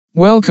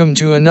Welcome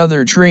to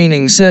another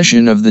training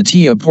session of the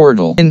TIA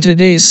portal. In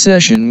today's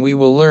session we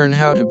will learn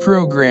how to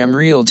program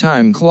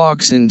real-time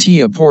clocks in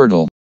TIA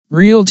portal.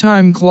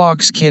 Real-time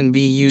clocks can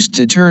be used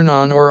to turn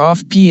on or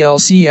off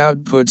PLC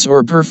outputs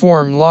or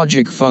perform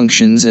logic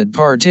functions at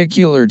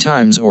particular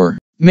times or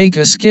make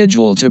a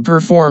schedule to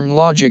perform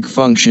logic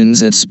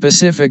functions at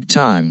specific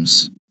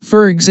times.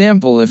 For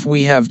example, if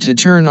we have to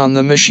turn on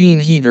the machine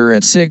heater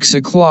at 6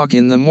 o'clock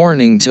in the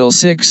morning till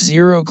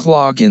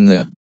 6:00 in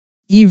the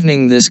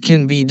evening, this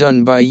can be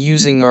done by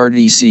using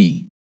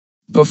RDC.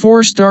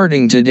 Before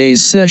starting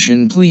today's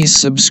session, please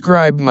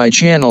subscribe my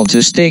channel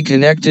to stay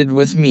connected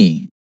with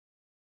me.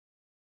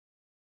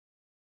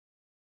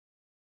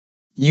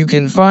 You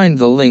can find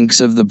the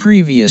links of the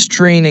previous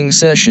training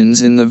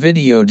sessions in the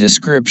video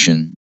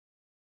description.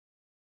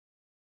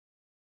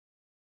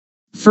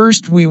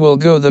 First we will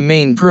go the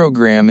main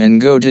program and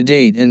go to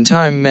Date and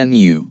Time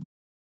menu.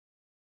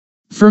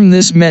 From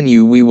this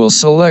menu we will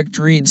select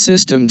Read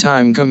System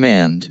Time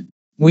command.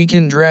 We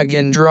can drag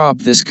and drop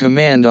this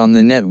command on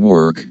the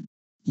network.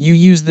 You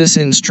use this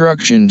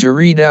instruction to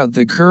read out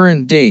the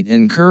current date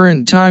and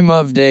current time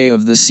of day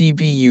of the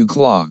CPU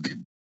clock.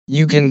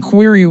 You can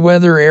query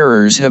whether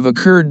errors have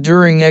occurred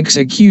during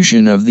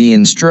execution of the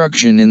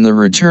instruction in the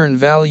return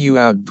value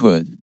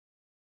output.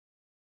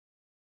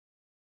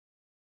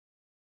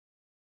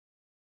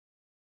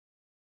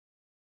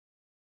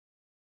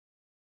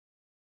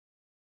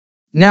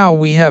 Now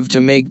we have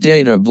to make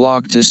data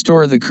block to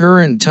store the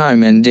current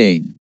time and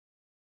date.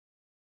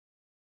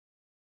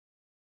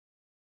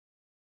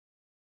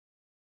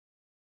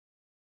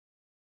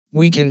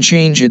 We can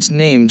change its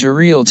name to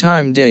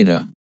real-time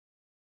data.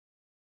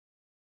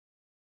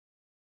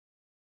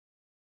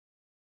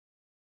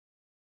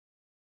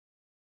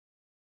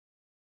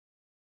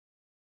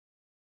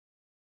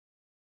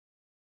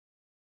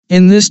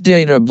 In this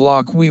data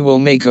block we will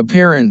make a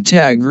parent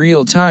tag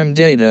real-time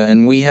data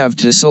and we have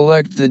to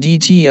select the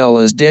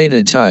DTL as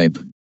data type.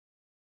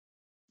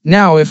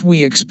 Now if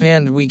we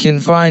expand we can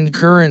find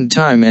current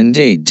time and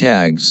date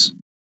tags.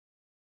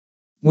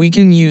 We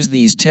can use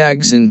these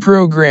tags in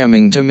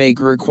programming to make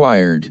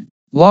required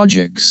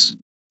logics.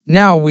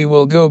 Now we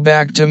will go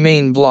back to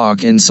main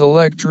block and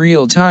select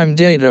real-time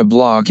data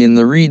block in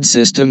the read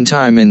system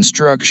time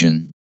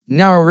instruction.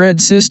 Now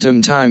read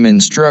system time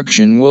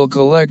instruction will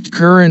collect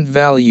current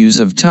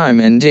values of time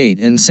and date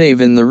and save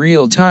in the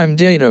real-time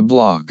data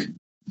block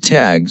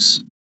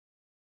tags.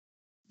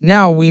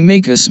 Now we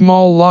make a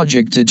small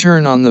logic to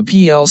turn on the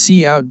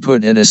PLC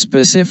output at a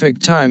specific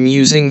time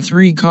using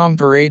 3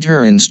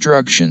 comparator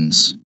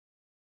instructions.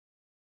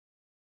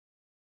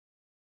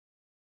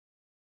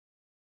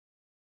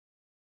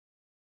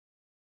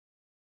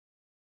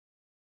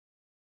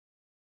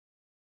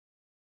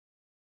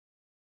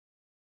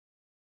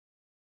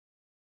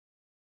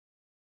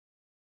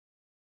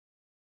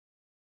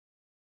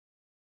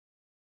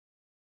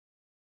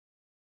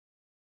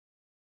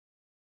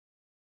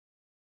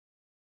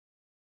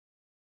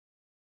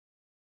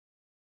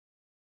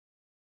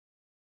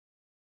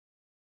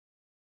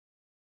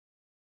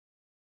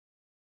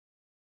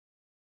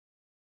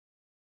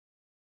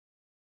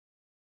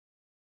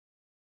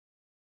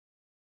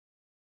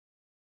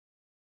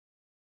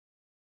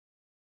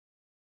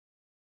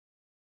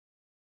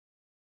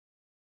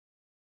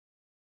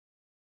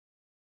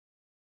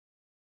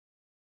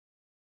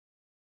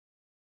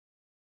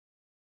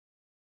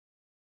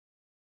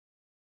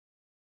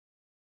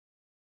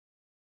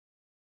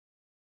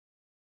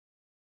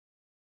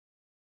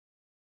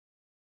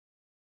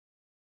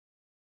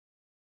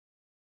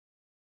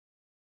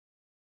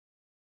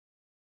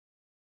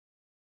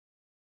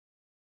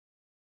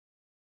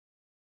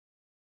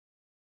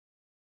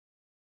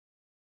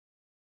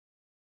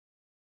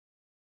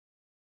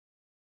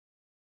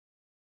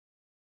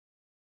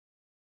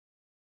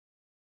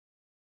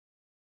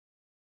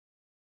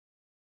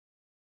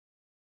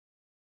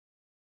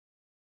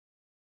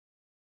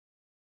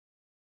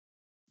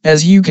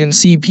 As you can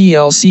see,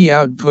 PLC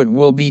output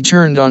will be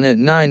turned on at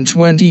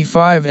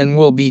 9:25 and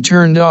will be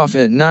turned off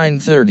at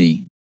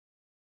 9:30.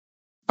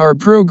 Our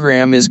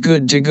program is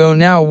good to go.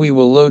 Now we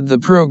will load the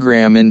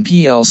program in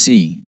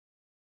PLC.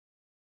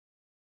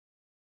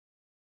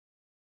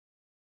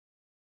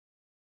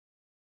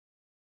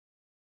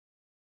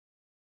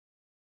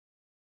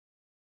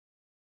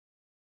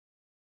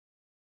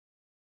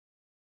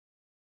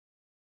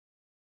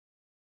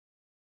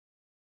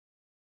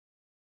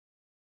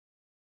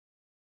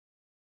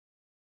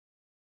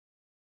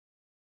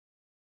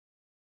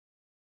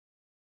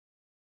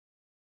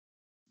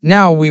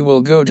 Now we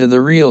will go to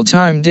the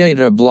real-time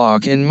data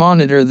block and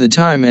monitor the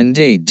time and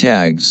date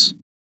tags.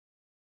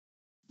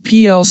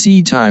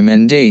 PLC time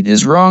and date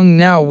is wrong.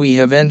 Now we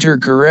have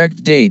entered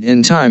correct date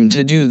and time.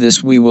 To do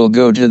this we will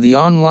go to the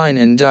online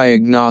and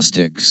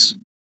diagnostics.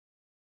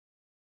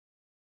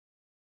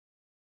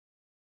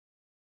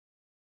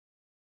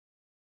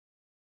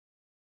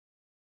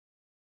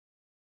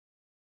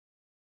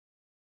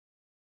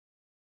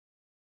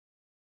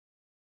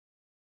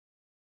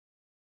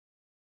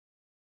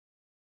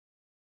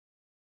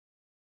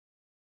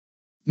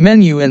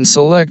 menu and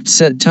select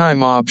Set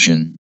Time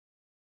option.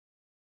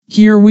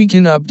 Here we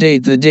can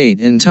update the date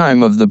and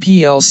time of the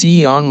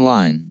PLC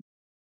online.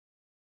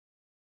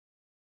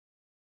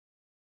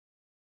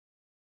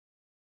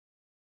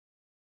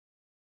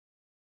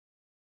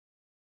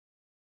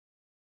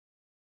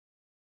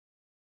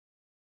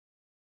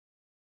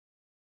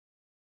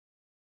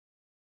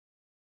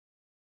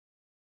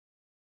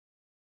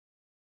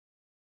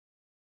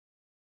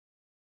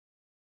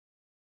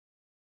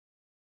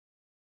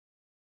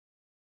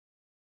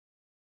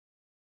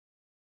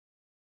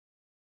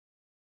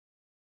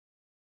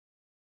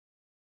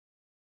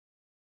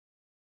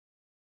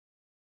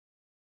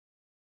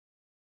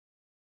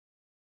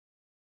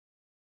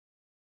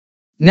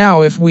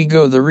 Now if we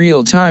go the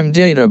real-time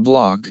data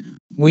block,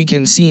 we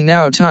can see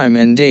now time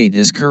and date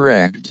is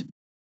correct.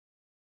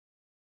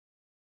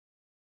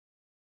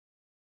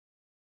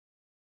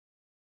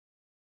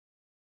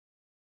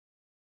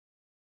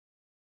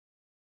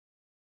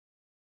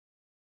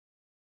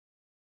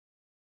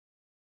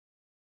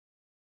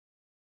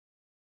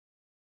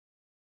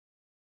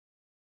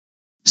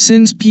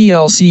 Since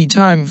PLC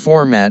time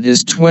format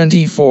is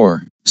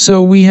 24,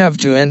 so we have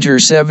to enter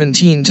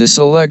 17 to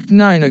select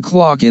 9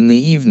 o'clock in the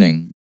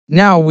evening.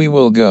 Now we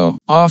will go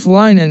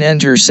offline and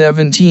enter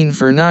 17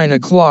 for 9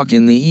 o'clock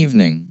in the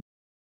evening.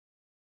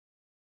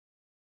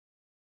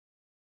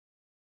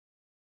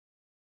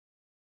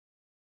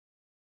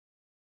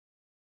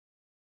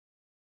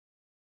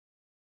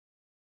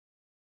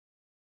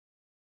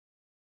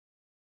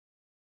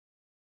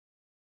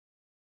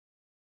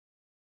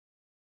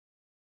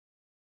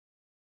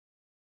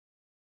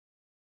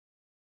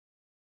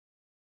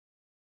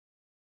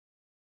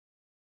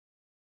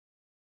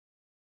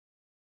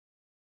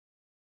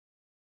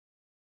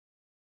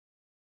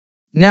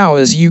 Now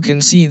as you can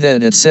see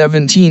that at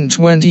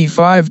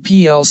 1725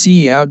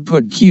 PLC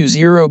output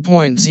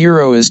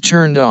Q0.0 is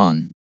turned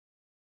on.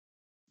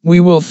 We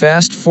will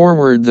fast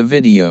forward the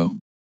video.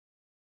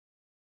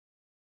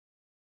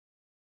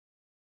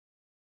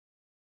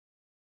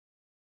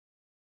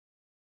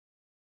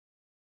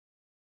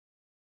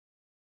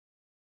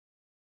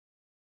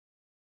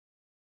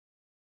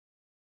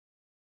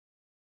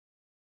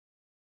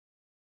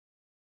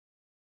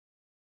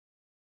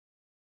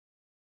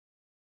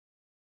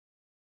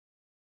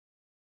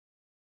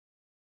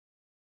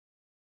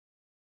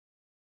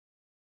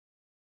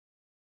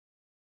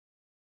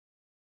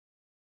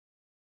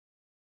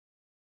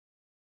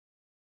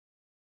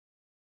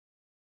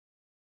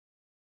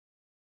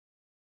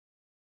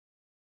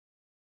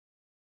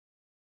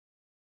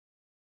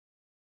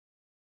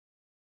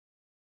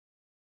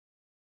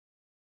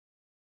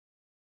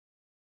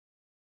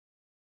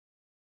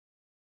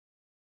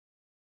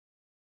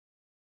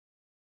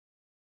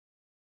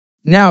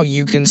 Now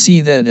you can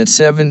see that at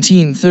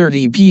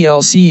 1730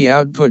 PLC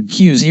output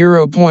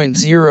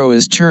Q0.0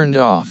 is turned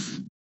off.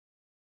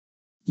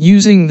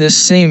 Using this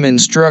same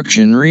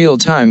instruction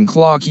real-time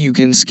clock you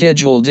can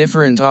schedule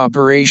different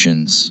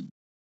operations.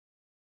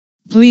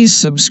 Please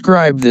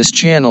subscribe this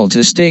channel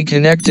to stay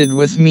connected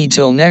with me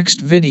till next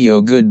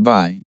video.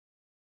 Goodbye.